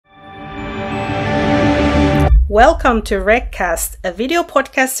Welcome to Reccast, a video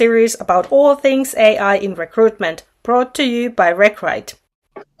podcast series about all things AI in recruitment, brought to you by Recrite.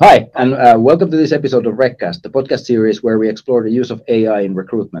 Hi, and welcome to this episode of Reccast, the podcast series where we explore the use of AI in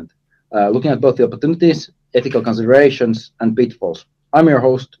recruitment, looking at both the opportunities, ethical considerations, and pitfalls. I'm your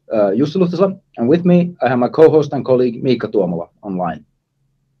host, Jussi Luhtasla, and with me I have my co-host and colleague Miikka Tuomola online.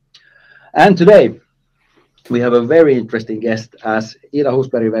 And today we have a very interesting guest as Ida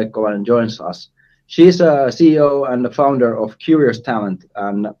Husberg-Veikkolainen joins us. She's a CEO and the founder of Curious Talent,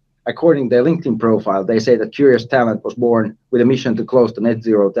 and according to their LinkedIn profile, they say that Curious Talent was born with a mission to close the net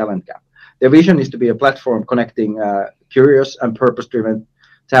zero talent gap. Their vision is to be a platform connecting curious and purpose-driven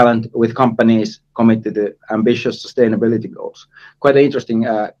talent with companies committed to ambitious sustainability goals. Quite an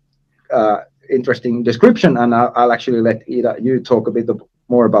interesting description, and I'll actually let Ida, you talk a bit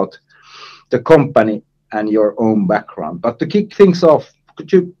more about the company and your own background. But to kick things off, could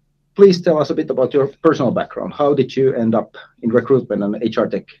you please tell us a bit about your personal background? How did you end up in recruitment and HR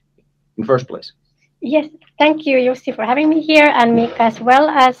tech in first place? Yes, thank you, Jussi, for having me here, and Miikka as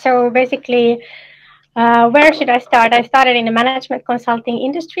well. So basically, where should I start? I started in the management consulting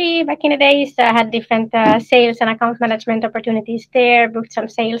industry back in the days. I had different sales and account management opportunities there, booked some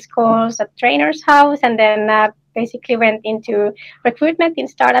sales calls at Trainer's House, and then basically went into recruitment in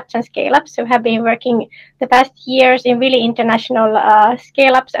startups and scale-ups. So have been working the past years in really international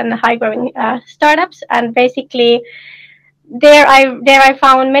scale-ups and high-growing startups. And basically there I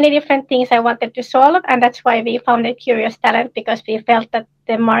found many different things I wanted to solve, and that's why we founded Curious Talent, because we felt that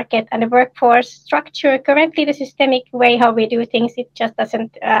the market and the workforce structure, currently the systemic way how we do things, it just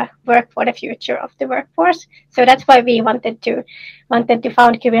doesn't work for the future of the workforce. So that's why we wanted to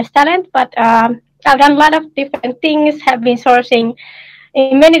found Curious Talent. But I've done a lot of different things, have been sourcing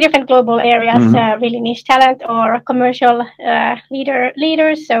in many different global areas, really niche talent or commercial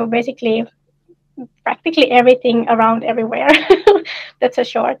leaders. So basically, practically everything around everywhere. That's a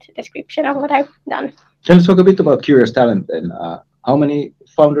short description of what I've done. Can you talk a bit about Curious Talent then? How many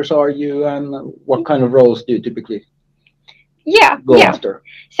founders are you, and what kind of roles do you typically go after?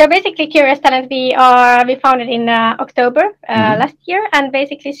 So basically, Curious Talent, we founded in October last year, and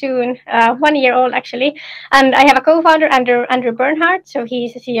basically soon 1 year old actually. And I have a co-founder, Andrew Bernhardt. So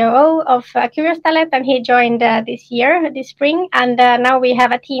he's the COO of Curious Talent, and he joined this spring. And now we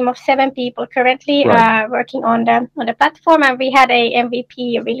have a team of 7 people currently working on the platform. And we had a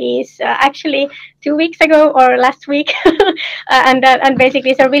MVP release actually 2 weeks ago or last week, and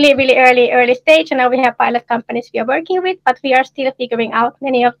basically it's a really early stage. And now we have pilot companies we are working with, but we are still figuring out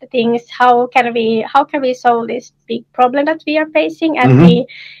many of the things. How can we solve this big problem that we are facing? And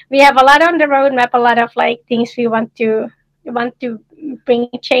we have a lot on the roadmap, a lot of things we want to bring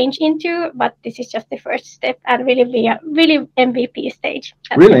change into, but this is just the first step and really MVP stage.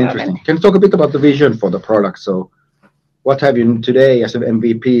 Really interesting. Can you talk a bit about the vision for the product? So what have you today as an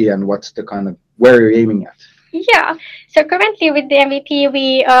MVP, and what's the kind of where you're aiming at? Yeah, so currently with the MVP,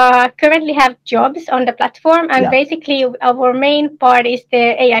 we currently have jobs on the platform, and basically our main part is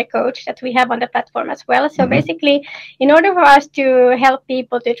the AI coach that we have on the platform as well. So basically, in order for us to help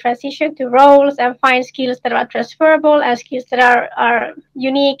people to transition to roles and find skills that are transferable and skills that are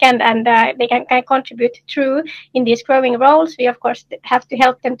unique and they can contribute through in these growing roles, we of course have to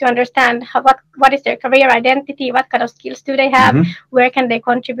help them to understand what is their career identity, what kind of skills do they have, where can they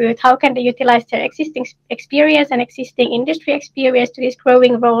contribute, how can they utilize their existing experience and existing industry experience to these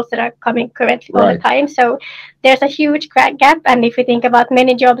growing roles that are coming currently all the time. So there's a huge gap, and if you think about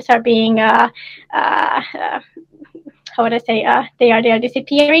many jobs are being how would I say, they are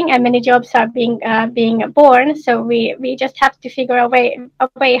disappearing, and many jobs are being born. So we just have to figure a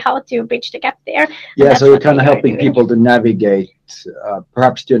way how to bridge the gap there. Yeah, so you're kind of helping people to navigate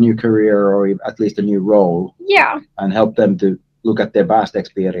perhaps to a new career or at least a new role. Yeah. And help them to look at their past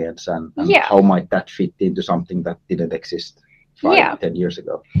experience and how might that fit into something that didn't exist 5-10 years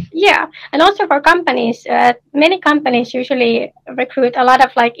ago. Yeah, and also for companies, many companies usually recruit a lot of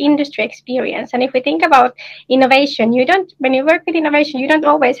industry experience. And if we think about innovation, when you work with innovation, you don't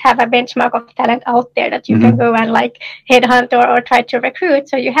always have a benchmark of talent out there that you can go and headhunt or try to recruit.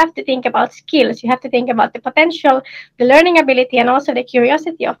 So you have to think about skills, you have to think about the potential, the learning ability, and also the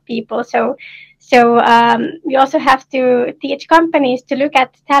curiosity of people. So we also have to teach companies to look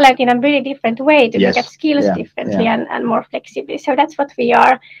at talent in a really different way, to look at skills differently and more flexibly. So that's what we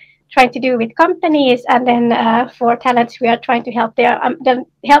are trying to do with companies. And then for talents, we are trying to help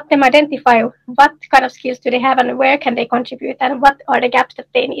them identify what kind of skills do they have and where can they contribute and what are the gaps that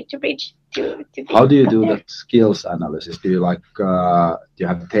they need to bridge. How do you do that skills analysis? Do you do you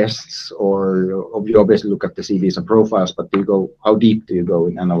have tests, or you obviously look at the CVs and profiles, but how deep do you go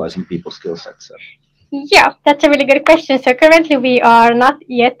in analyzing people's skill sets? Yeah, that's a really good question. So currently we are not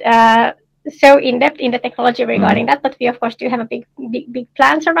yet so in depth in the technology regarding that, but we of course do have a big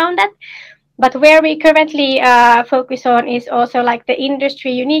plans around that. But where we currently focus on is also like the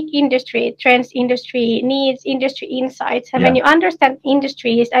industry, unique industry trends, industry needs, industry insights. And when you understand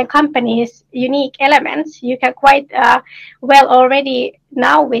industries and companies' unique elements, you can quite well already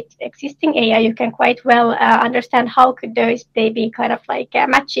now with existing AI, you can quite well understand how could they be kind of like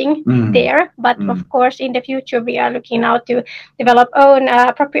matching there. But of course, in the future, we are looking now to develop own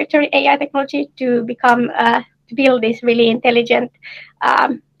proprietary AI technology to become to build this really intelligent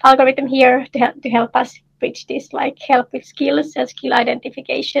algorithm here to help us bridge this, like help with skills and skill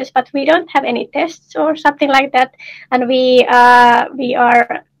identifications. But we don't have any tests or something like that, and we are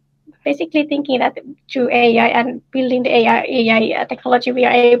basically thinking that through AI and building the AI technology, we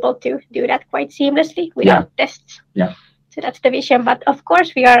are able to do that quite seamlessly without tests. Yeah. So that's the vision. But of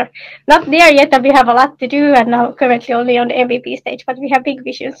course, we are not there yet, and we have a lot to do. And now currently only on the MVP stage, but we have big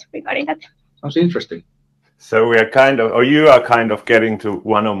visions regarding that. Sounds interesting. So we are or you are kind of getting to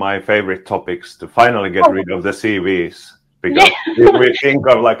one of my favorite topics, to finally get rid of the CVs. Because if we think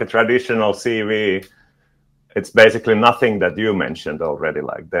of like a traditional CV, it's basically nothing that you mentioned already,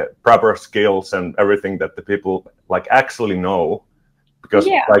 like the proper skills and everything that the people like actually know. Because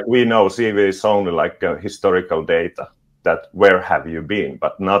like we know CV is only like historical data, that where have you been,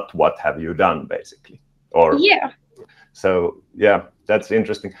 but not what have you done basically. Or so that's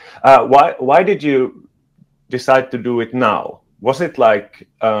interesting. Why did you decide to do it now? Was it like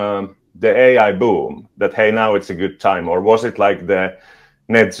the AI boom that, hey, now it's a good time? Or was it like the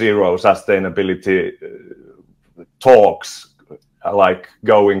net zero sustainability talks like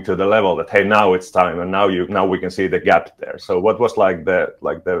going to the level that, hey, now it's time, and now we can see the gap there? So what was like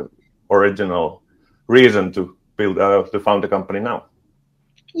the original reason to build to found the company now?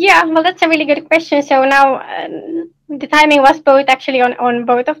 Yeah, well, that's a really good question. So now the timing was both actually on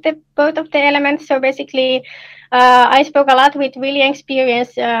both of the elements. So basically, I spoke a lot with really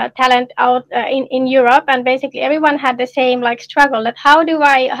experienced talent out in Europe, and basically everyone had the same like struggle that how do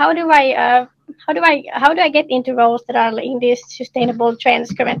I get into roles that are in these sustainable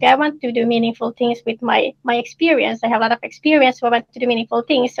trends currently? I want to do meaningful things with my experience. I have a lot of experience, so I want to do meaningful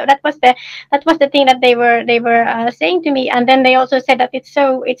things. So that was the thing that they were saying to me. And then they also said that it's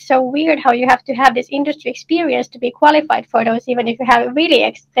so weird how you have to have this industry experience to be qualified for those, even if you have really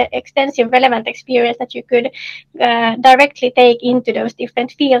extensive relevant experience that you could directly take into those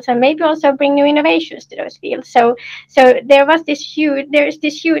different fields and maybe also bring new innovations to those fields. So there's this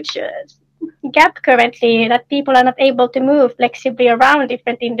huge gap currently that people are not able to move flexibly around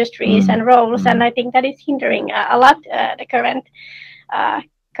different industries and roles, and I think that is hindering a lot the current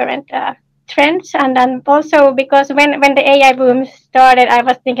trends. And then also because when the AI boom started, I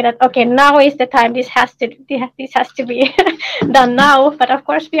was thinking that okay, now is the time. This has to be done now. But of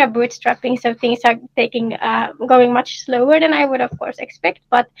course, we are bootstrapping, so things are going much slower than I would of course expect.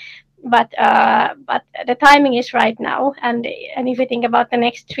 But the timing is right now, and if you think about the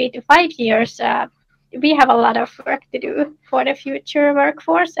next 3 to 5 years, we have a lot of work to do for the future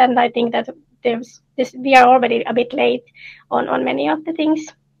workforce, and I think that we are already a bit late on many of the things.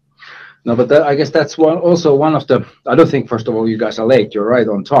 No, but I guess that's also one of the. I don't think, first of all, you guys are late. You're right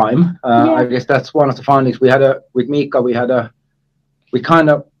on time. I guess that's one of the findings we had with Mika. We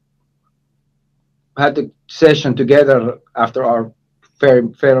kind of had the session together after our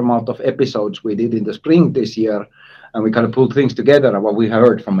fair amount of episodes we did in the spring this year, and we kind of pulled things together and what we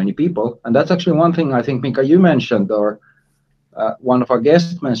heard from many people. And that's actually one thing I think, Mika, you mentioned, or one of our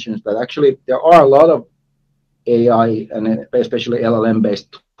guests mentioned, that actually there are a lot of AI and especially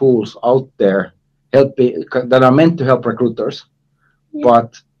LLM-based tools out there that are meant to help recruiters,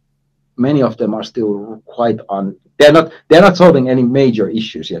 but many of them are still quite they're not solving any major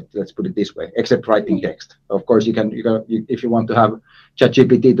issues yet, let's put it this way, except writing text. Of course, you if you want to have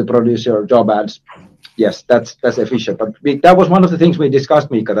ChatGPT to produce your job ads, yes, that's efficient. But that was one of the things we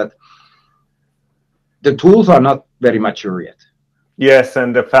discussed, Mika, that the tools are not very mature yet. Yes,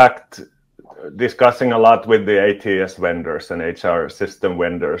 and the fact, discussing a lot with the ATS vendors and HR system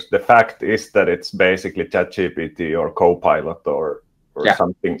vendors, the fact is that it's basically ChatGPT or Copilot or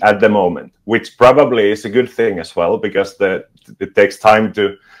something at the moment, which probably is a good thing as well, because it takes time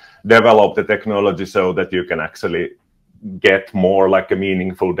to develop the technology so that you can actually get more like a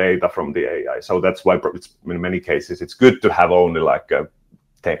meaningful data from the AI. So that's why in many cases it's good to have only like a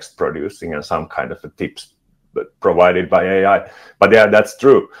text producing and some kind of a tips provided by AI. But yeah, that's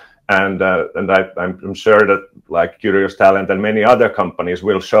true. And I'm sure that like Curious Talent and many other companies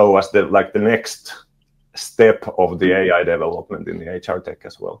will show us the next step of the AI development in the HR tech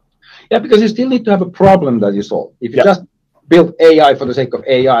as well. Yeah, because you still need to have a problem that you solve. If you just build AI for the sake of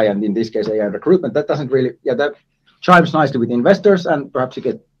AI, and in this case AI recruitment, that doesn't really, that chimes nicely with investors, and perhaps you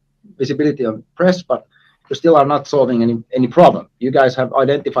get visibility on press, but you still are not solving any problem. You guys have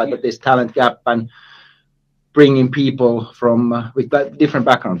identified that this talent gap and bringing people from with different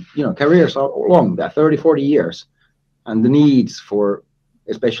backgrounds, careers are long, they're 30, 40 years, and the needs for,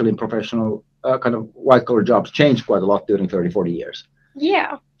 especially in professional kind of white collar jobs, change quite a lot during 30, 40 years.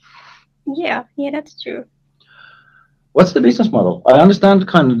 Yeah, that's true. What's the business model? I understand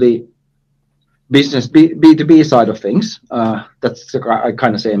kind of the business B2B side of things. That's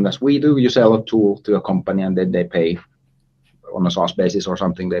kind of same as we do. You sell a tool to a company and then they pay on a SaaS basis or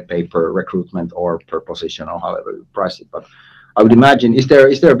something. They pay per recruitment or per position or however you price it. But I would imagine, is there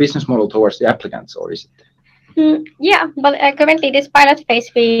a business model towards the applicants, or is it? Yeah, but currently this pilot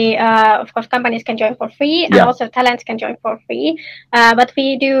phase, we of course companies can join for free, and also talents can join for free. But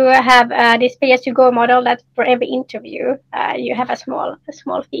we do have this pay-as-you-go model that for every interview you have a small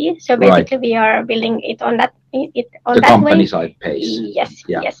fee. So basically we are building it on that the company side pays.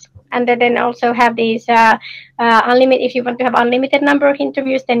 Yes. And then also have these unlimited. If you want to have unlimited number of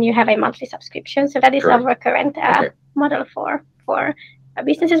interviews, then you have a monthly subscription. So that is our current model for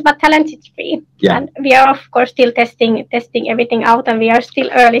businesses, but talent is free. And we are of course still testing everything out, and we are still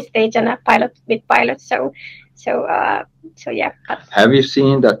early stage and a pilot. So yeah. Have you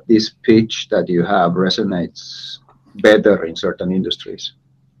seen that this pitch that you have resonates better in certain industries?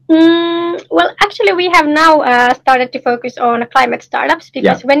 Well, actually, we have now started to focus on climate startups,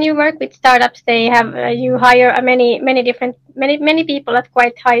 because when you work with startups, they have you hire many people at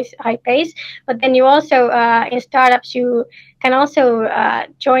quite high pace. But then you also in startups you can also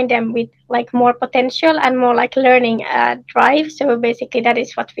join them with like more potential and more like learning drive. So basically, that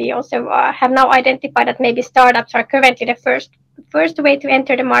is what we also have now identified, that maybe startups are currently the first way to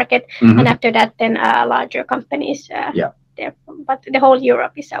enter the market, and after that, then larger companies. There, but the whole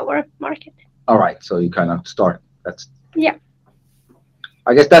Europe is our market. All right, so you kind of start. I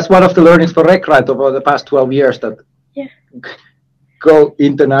guess that's one of the learnings for Reccast over the past 12 years, that go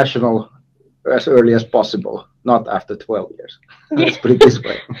international as early as possible, not after 12 years. Let's put it this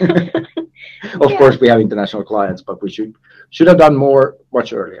way. Of course, we have international clients, but we should have done more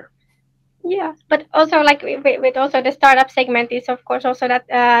much earlier. Yeah, but also like with also the startup segment is of course also that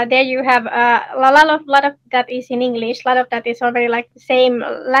there you have a lot of that is in English, a lot of that is already like the same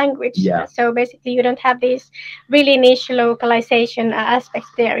language. So basically you don't have these really niche localization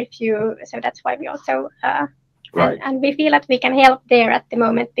aspects there. So that's why we also and we feel that we can help there at the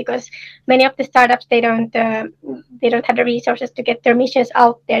moment, because many of the startups they don't have the resources to get their missions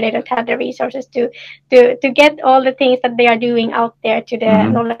out there. They don't have the resources to get all the things that they are doing out there to the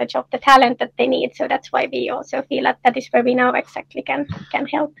knowledge of the talent that they need. So that's why we also feel that is where we now exactly can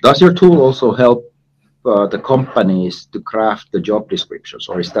help. Does your tool also help the companies to craft the job descriptions,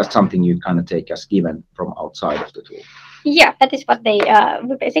 or is that something you kind of take as given from outside of the tool? Yeah, that is what they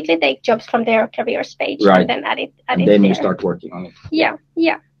we basically take jobs from their careers page and then add it and then you start working on it. Yeah.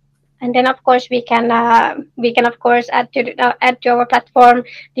 And then of course we can of course add to our platform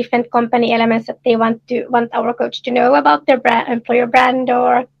different company elements that they want our coach to know about their employer brand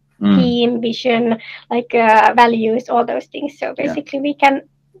or team vision, like values, all those things. So basically we can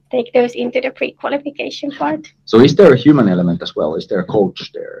take those into the pre-qualification part. So is there a human element as well? Is there a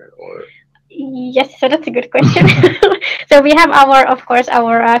coach there, or? Yes, so that's a good question. So we have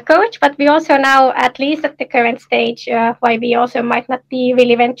our coach, but we also now, at least at the current stage, why we also might not be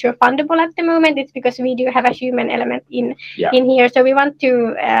really venture fundable at the moment, it's because we do have a human element in here. So we want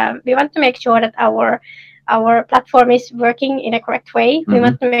to make sure that our platform is working in a correct way. We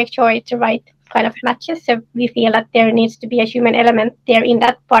want to make sure it's the right kind of matches. So we feel that there needs to be a human element there in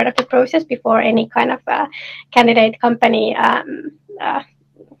that part of the process before any kind of candidate company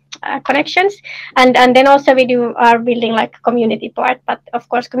connections, and then also we are building like community part, but of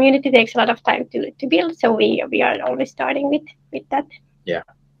course community takes a lot of time to build, so we are only starting with that. Yeah,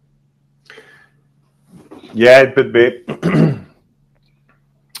 it would be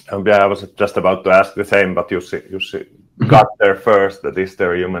I was just about to ask the same, but Jussi got there first, that is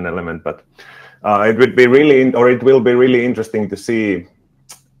there a human element, but it will be really interesting to see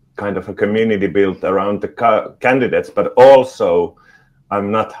kind of a community built around the candidates, but also I'm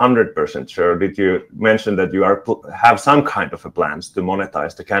not 100% sure. Did you mention that you have some kind of a plans to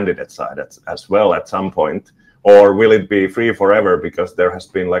monetize the candidate side as well at some point, or will it be free forever? Because there has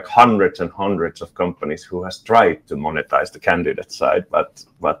been like hundreds and hundreds of companies who has tried to monetize the candidate side, but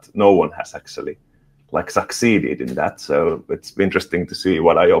no one has actually like succeeded in that. So it's interesting to see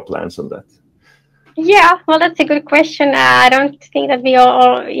what are your plans on that. Yeah, well, that's a good question. I don't think that we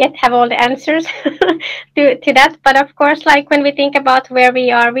all yet have all the answers to that. But of course, like when we think about where we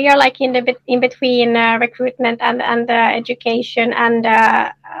are like in the in between recruitment and education, and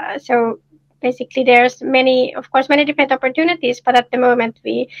so basically there's many, of course, many different opportunities. But at the moment,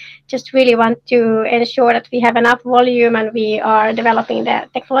 we just really want to ensure that we have enough volume and we are developing the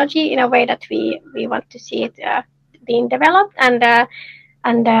technology in a way that we want to see it being developed and.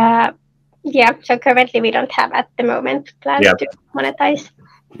 Yeah, so currently we don't have at the moment plans to monetize.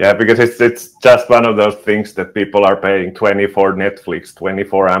 Yeah, because it's just one of those things that people are paying 20 for Netflix, 20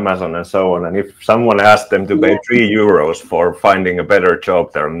 for Amazon, and so on. And if someone asks them to pay €3 for finding a better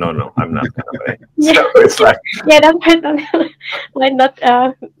job, they're no, I'm not going to pay. So it's like that might not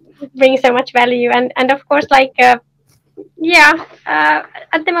bring so much value. And of course, like at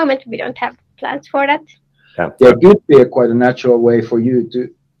the moment we don't have plans for that. There could be quite a natural way for you to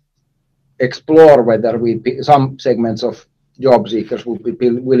explore whether some segments of job seekers would be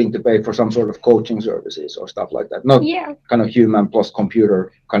willing to pay for some sort of coaching services or stuff like that. Not kind of human plus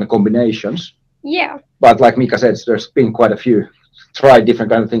computer kind of combinations. Yeah. But like Mika said, there's been quite a few try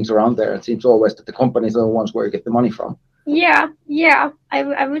different kind of things around there. It seems always that the companies are the ones where you get the money from. Yeah,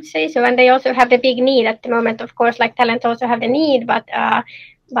 I would say so. And they also have the big need at the moment. Of course, like talent also have the need, but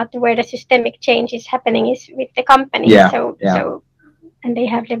where the systemic change is happening is with the companies. So and they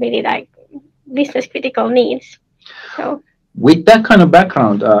have the really like business critical needs. So with that kind of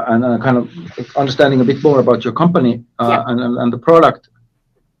background and kind of understanding a bit more about your company and the product,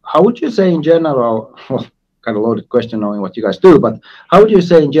 how would you say in general, well, kind of loaded question knowing what you guys do, but how would you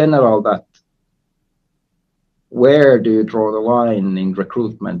say in general that where do you draw the line in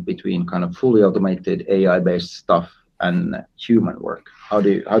recruitment between kind of fully automated AI-based stuff and human work? How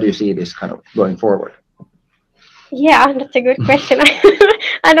do you see this kind of going forward? Yeah, that's a good question.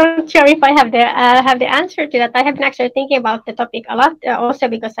 I'm not sure if I have the answer to that. I have been actually thinking about the topic a lot, also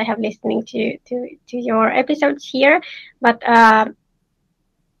because I have listening to your episodes here. But I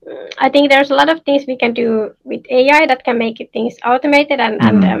think there's a lot of things we can do with AI that can make things automated and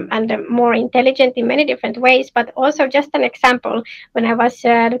more intelligent in many different ways. But also, just an example, when I was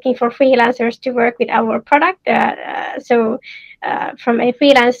looking for freelancers to work with our product, from a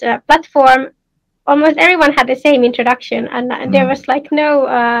freelance platform. Almost everyone had the same introduction, and there was like no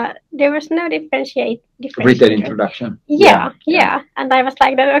differentiate. Written introduction. Yeah. And I was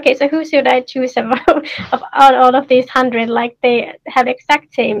like, okay, so who should I choose of all of these 100? Like they have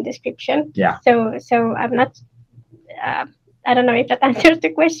exact same description. Yeah. So I'm not. I don't know if that answers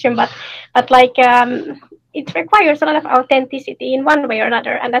the question, but like it requires a lot of authenticity in one way or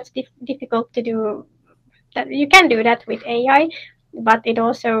another, and that's difficult to do. That you can do that with AI. But it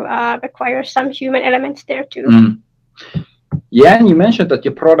also requires some human elements there too. Yeah, and you mentioned that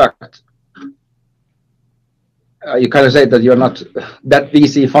your product, you kind of said that you're not that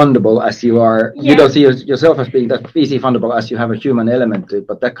VC fundable as you are. Yeah. You don't see yourself as being that VC fundable as you have a human element to it,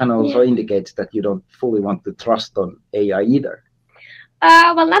 but that kind of also indicates that you don't fully want to trust on AI either.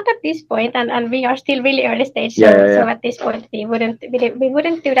 Well, not at this point, and we are still really early stage. So at this point, we wouldn't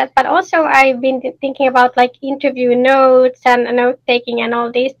do that. But also, I've been thinking about like interview notes and note taking and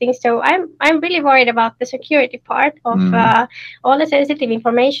all these things. So I'm really worried about the security part of all the sensitive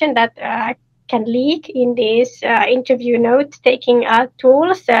information that can leak in these interview note taking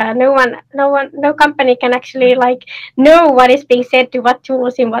tools. No company can actually like know what is being said to what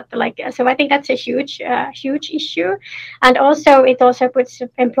tools in what like. So I think that's a huge issue, and also it also puts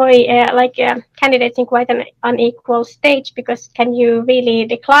employee candidates in quite an unequal stage, because can you really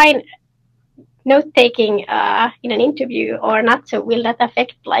decline note taking in an interview or not? So will that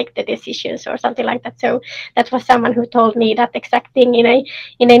affect like the decisions or something like that? So that was someone who told me that exact thing in a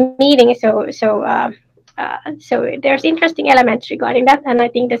meeting. So there's interesting elements regarding that, and I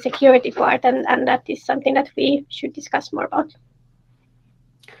think the security part and that is something that we should discuss more about.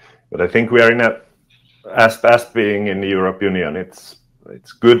 But I think we are in as being in the European Union, it's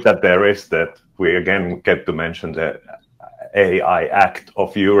good that there is that we again get to mention the AI Act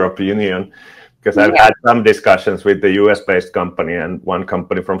of European Union. Because I've had some discussions with the US-based company and one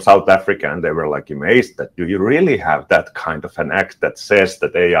company from South Africa, and they were like amazed that do you really have that kind of an act that says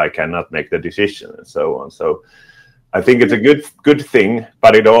that AI cannot make the decision and so on. So I think it's a good thing,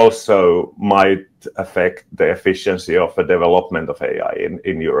 but it also might affect the efficiency of the development of AI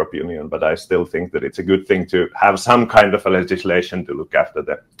in European Union. But I still think that it's a good thing to have some kind of a legislation to look after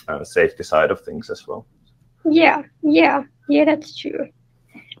the safety side of things as well. Yeah, that's true.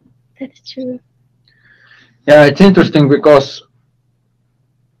 Yeah, it's interesting because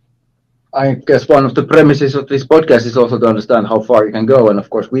I guess one of the premises of this podcast is also to understand how far you can go, and of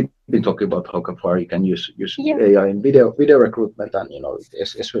course we've been talking about how far you can use AI in video recruitment, and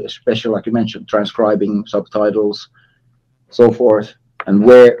especially like you mentioned, transcribing, subtitles, so forth, and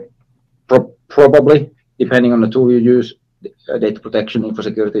where probably depending on the tool you use, data protection, info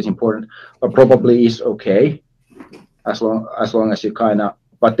security is important, but probably is okay as long as you kind of.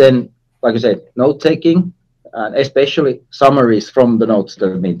 But then, like I said, note taking. And especially summaries from the notes that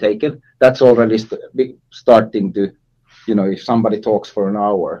have been taken, that's already starting to, if somebody talks for an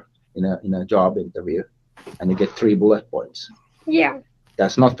hour in a job interview and you get 3 bullet points. Yeah.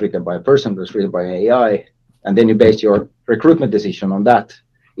 That's not written by a person, that's written by AI. And then you base your recruitment decision on that.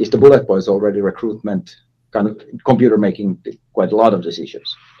 Is the bullet points already recruitment kind of computer making quite a lot of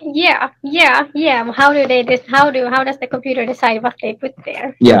decisions? Yeah. How does the computer decide what they put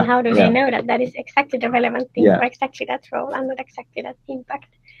there? Yeah. And how do they know that is exactly the relevant thing for exactly that role and not exactly that impact?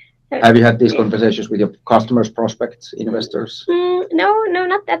 So, have you had these conversations with your customers, prospects, investors? No,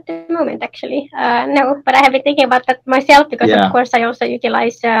 not at the moment actually. No, but I have been thinking about that myself because of course I also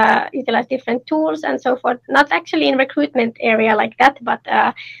utilize different tools and so forth. Not actually in recruitment area like that,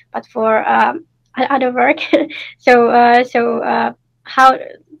 but for other work. So how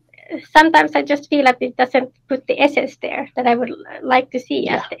sometimes I just feel that it doesn't put the essence there that I would like to see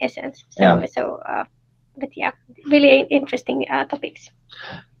as the essence. But really interesting topics.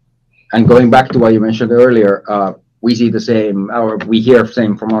 And going back to what you mentioned earlier, we see the same, or we hear the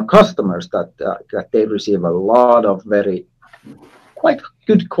same from our customers that they receive a lot of very quite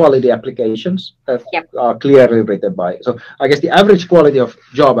good quality applications that are clearly written by. So I guess the average quality of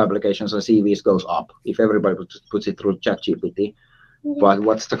job applications and CVs goes up if everybody puts it through ChatGPT. But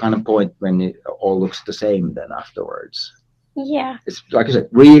what's the kind of point when it all looks the same then afterwards? Yeah. It's, like I said,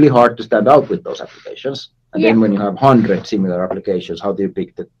 really hard to stand out with those applications. And then when you have 100 similar applications, how do you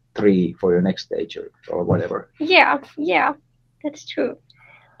pick the 3 for your next stage or whatever? Yeah, that's true.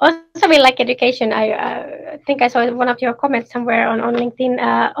 Also with like education, I think I saw one of your comments somewhere on LinkedIn.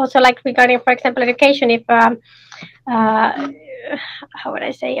 Also like regarding, for example, education, if how would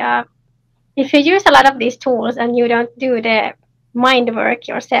I say, if you use a lot of these tools and you don't do the mind work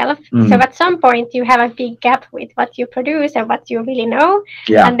yourself, so at some point you have a big gap with what you produce and what you really know,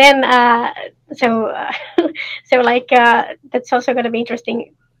 and then so like that's also going to be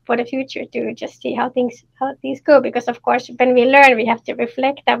interesting for the future to just see how things go, because of course when we learn we have to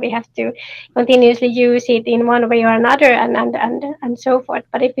reflect and we have to continuously use it in one way or another and so forth.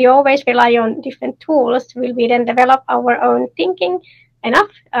 But if we always rely on different tools, will we then develop our own thinking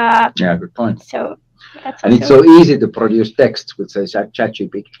enough? Good point. So and it's so easy to produce text with, say,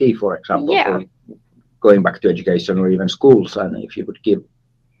 ChatGPT, for example. So going back to education or even schools, and if you would give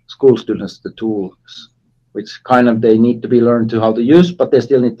school students the tools, which kind of they need to be learned to how to use, but they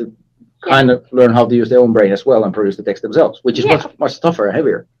still need to kind of learn how to use their own brain as well and produce the text themselves, which is much tougher and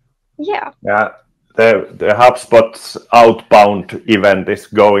heavier. Yeah. The HubSpot's outbound event is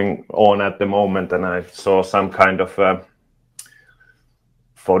going on at the moment, and I saw some kind of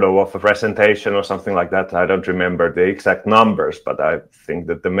photo of a presentation or something like that. I don't remember the exact numbers, but I think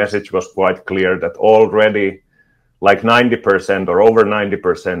that the message was quite clear that already like 90% or over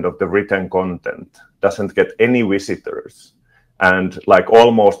 90% of the written content doesn't get any visitors. And like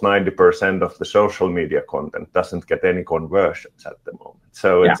almost 90% of the social media content doesn't get any conversions at the moment.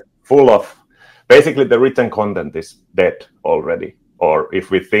 So it's full of, basically the written content is dead already. Or if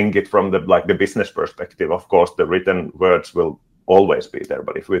we think it from the business perspective, of course, the written words will always be there.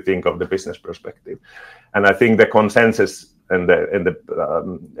 But if we think of the business perspective, and I think the consensus in the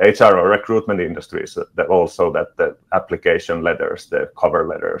HR or recruitment industries that also that the application letters, the cover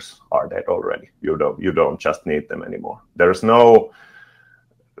letters are dead already. You don't just need them anymore. There's no,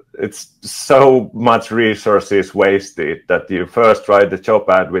 it's so much resources wasted that you first write the job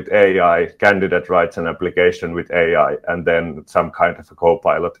ad with AI, candidate writes an application with AI, and then some kind of a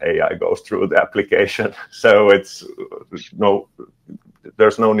co-pilot AI goes through the application. So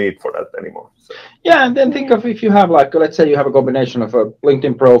there's no need for that anymore. So. Yeah, and then think of if you have like, let's say you have a combination of a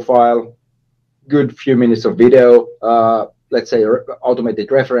LinkedIn profile, good few minutes of video, let's say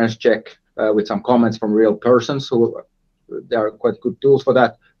automated reference check with some comments from real persons who there are quite good tools for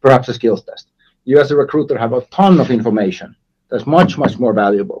that, perhaps a skills test. You as a recruiter have a ton of information that's much more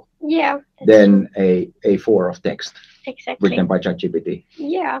valuable than a A4 of text written by ChatGPT.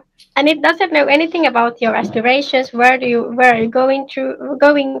 Yeah, and it doesn't know anything about your aspirations. Where are you going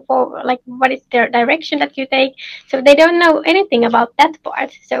for? Like, what is the direction that you take? So they don't know anything about that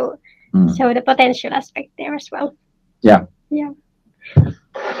part. So the potential aspect there as well. Yeah.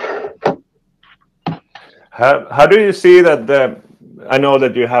 How do you see that I know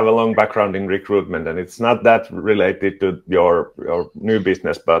that you have a long background in recruitment, and it's not that related to your new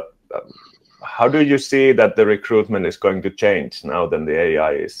business, but how do you see that the recruitment is going to change now that the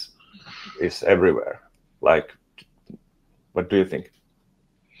AI is everywhere? Like, what do you think?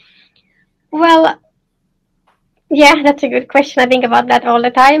 Well, yeah, that's a good question. I think about that all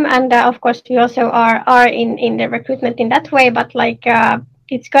the time, and of course, we also are in the recruitment in that way. But like,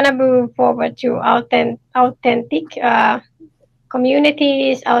 it's gonna move forward to authentic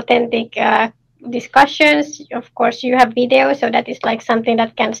communities, authentic discussions. Of course, you have video, so that is like something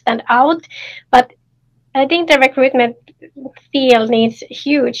that can stand out. But I think the recruitment field needs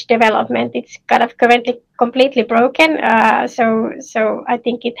huge development. It's kind of currently completely broken. So I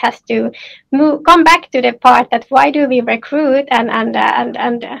think it has to come back to the part that why do we recruit and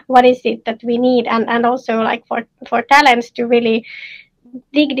what is it that we need, and also like for talents to really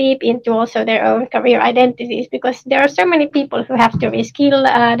dig deep into also their own career identities, because there are so many people who have to reskill.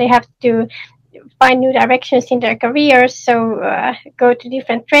 They have to find new directions in their careers, so go to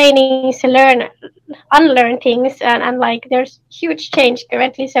different trainings, unlearn things, and like there's huge change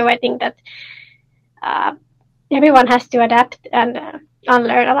currently. So I think that everyone has to adapt and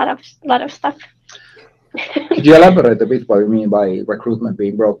unlearn a lot of stuff. Could you elaborate a bit what you mean by recruitment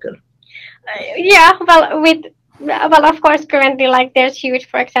being broken? Yeah, well, of course, currently like there's huge,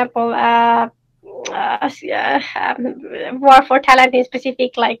 for example, war for talent in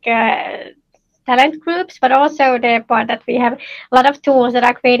specific like talent groups, but also the part that we have a lot of tools that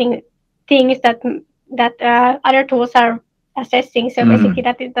are creating things that other tools are assessing. So basically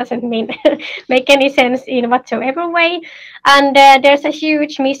that it doesn't make any sense in whatsoever way. And there's a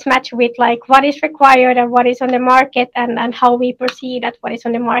huge mismatch with like what is required and what is on the market, and how we perceive that what is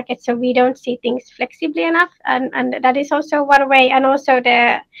on the market. So we don't see things flexibly enough, and that is also one way. And also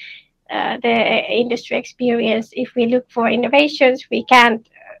the industry experience. If we look for innovations, we can't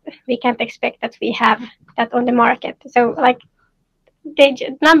expect that we have that on the market. So like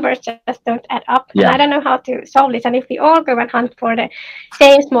the numbers just don't add up. Yeah. And I don't know how to solve this. And if we all go and hunt for the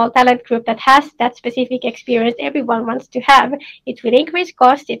same small talent group that has that specific experience everyone wants to have, it will increase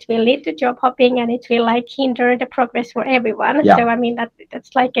cost, it will lead to job hopping, and it will like hinder the progress for everyone. Yeah. So I mean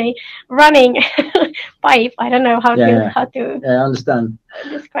that's like a running pipe. I don't know how to I understand.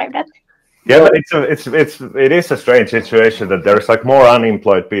 Describe that. Yeah, but it is a strange situation that there's like more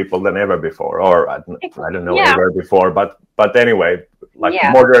unemployed people than ever before, or I don't know ever before, but anyway, like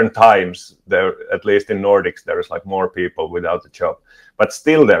modern times, there, at least in Nordics, there is like more people without a job, but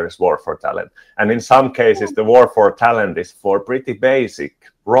still there is war for talent, and in some cases the war for talent is for pretty basic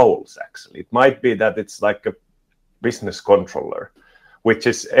roles. Actually, it might be that it's like a business controller, which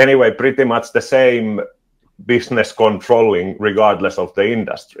is anyway pretty much the same business controlling regardless of the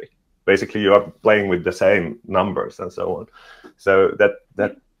industry. Basically, you are playing with the same numbers and so on. So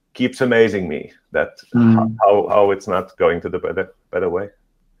that keeps amazing me that how it's not going to the better way.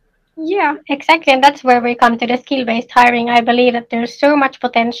 Yeah, exactly. And that's where we come to the skill-based hiring. I believe that there's so much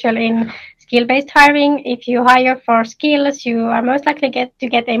potential in skill-based hiring. If you hire for skills, you are most likely to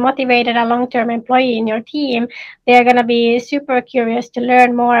get a motivated, a long-term employee in your team. They're going to be super curious to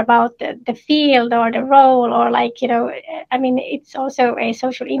learn more about the field or the role, or like, you know, I mean, it's also a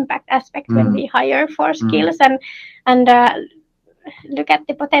social impact aspect when we hire for skills and look at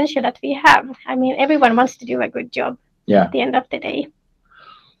the potential that we have. I mean, everyone wants to do a good job at the end of the day.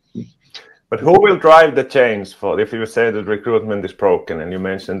 But who will drive the change for, if you say that recruitment is broken and you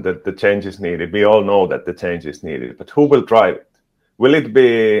mentioned that the change is needed, we all know that the change is needed, but who will drive it? Will it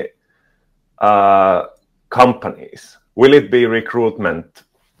be companies? Will it be recruitment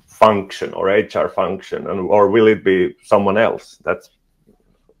function or HR function, or will it be someone else? That's,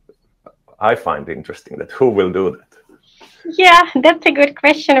 I find interesting that who will do that? Yeah, that's a good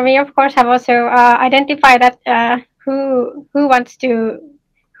question. We of course have also identified that who wants to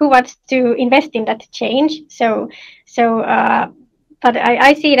invest in that change. But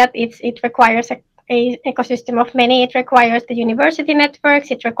I see that it requires a ecosystem of many. It requires the university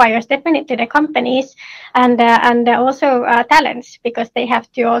networks. It requires definitely the companies and also talents, because they have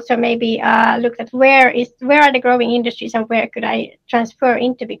to also maybe look at where are the growing industries and where could I transfer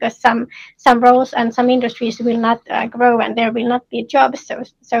into, because some roles and some industries will not grow and there will not be jobs.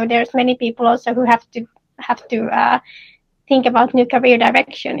 So there's many people also who have to think about new career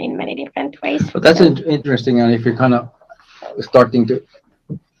direction in many different ways. But that's interesting, and if you're kind of starting to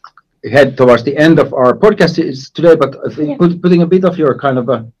head towards the end of our podcast today, but I think putting a bit of your kind of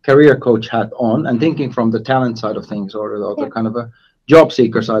a career coach hat on and thinking from the talent side of things, or the kind of a job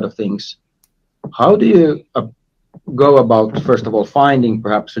seeker side of things, how do you go about, first of all, finding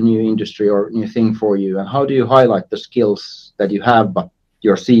perhaps a new industry or new thing for you? And how do you highlight the skills that you have, but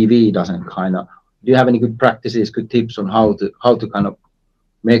your CV doesn't kind of, do you have any good practices, good tips on how to kind of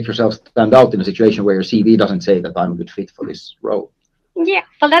make yourself stand out in a situation where your CV doesn't say that I'm a good fit for this role? Yeah,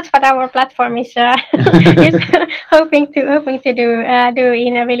 well, that's what our platform is, is hoping to do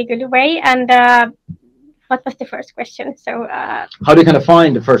in a really good way. And what was the first question? So how do you kind of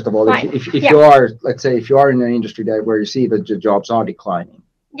find, first of all, if you are, let's say, if you are in an industry that where you see that the jobs are declining,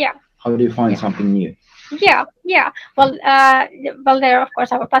 how do you find something new? Well, there, of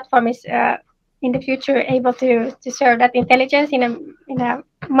course, our platform is in the future able to serve that intelligence in a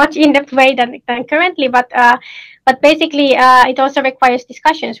much in-depth way than currently, but basically it also requires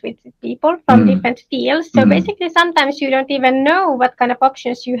discussions with people from different fields. So basically sometimes you don't even know what kind of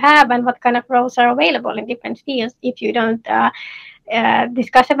options you have and what kind of roles are available in different fields if you don't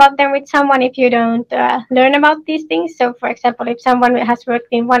discuss about them with someone, if you don't learn about these things. So for example, if someone has worked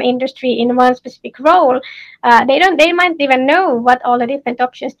in one industry in one specific role, they might even know what all the different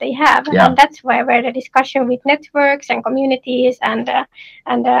options they have. And that's where the discussion with networks and communities and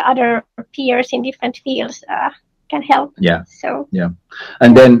other peers in different fields can help.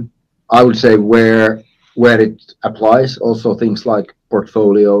 And then I would say where it applies, also things like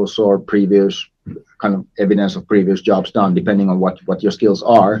portfolios or previous kind of evidence of previous jobs done, depending on what your skills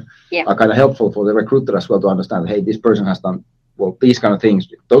are kind of helpful for the recruiter as well to understand, hey, this person has done these kind of things,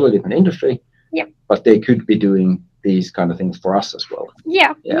 totally different industry, but they could be doing these kind of things for us as well.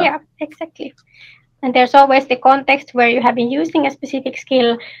 Yeah, exactly. And there's always the context where you have been using a specific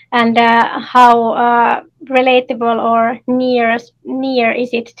skill and how relatable or near is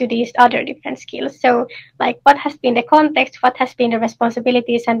it to these other different skills. So like what has been the context, what has been the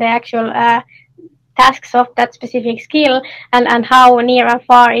responsibilities and the actual tasks of that specific skill, and how near and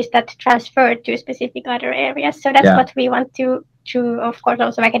far is that transferred to specific other areas. So that's what we want to, of course,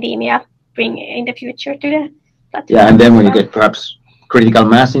 also academia bring in the future to the platform. And then when you get perhaps critical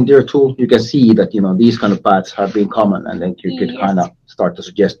mass into your tool, you can see that these kind of paths have been common, and then you could kind of start to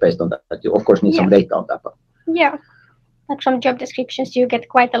suggest based on that. You of course need some data on that. But but from job descriptions you get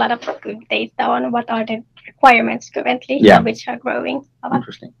quite a lot of good data on what are the requirements currently, which are growing.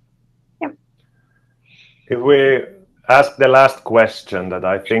 Interesting. If we ask the last question that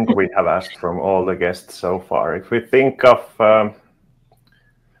I think we have asked from all the guests so far, if we think of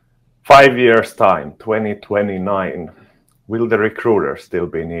 5 years time, 2029, will the recruiters still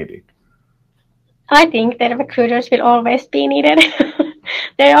be needed? I think that recruiters will always be needed.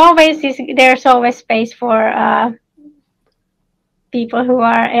 There's always space for people who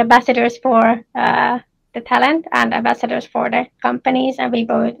are ambassadors for the talent and ambassadors for the companies, and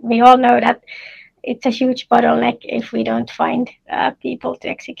we all know that it's a huge bottleneck if we don't find people to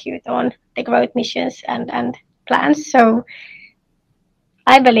execute on the growth missions and plans. So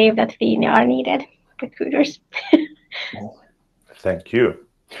I believe that we are needed, recruiters. Thank you.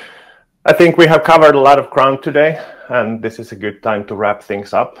 I think we have covered a lot of ground today, and this is a good time to wrap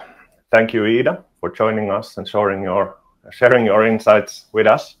things up. Thank you, Ida, for joining us and sharing your insights with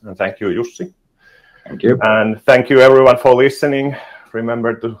us. And thank you, Jussi. Thank you. And thank you, everyone, for listening.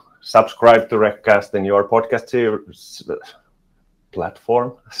 Remember to subscribe to Reccast in your podcast series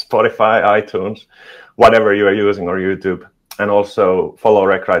platform, Spotify, iTunes, whatever you are using, or YouTube. And also follow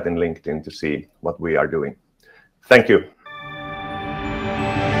Recrite in LinkedIn to see what we are doing. Thank you.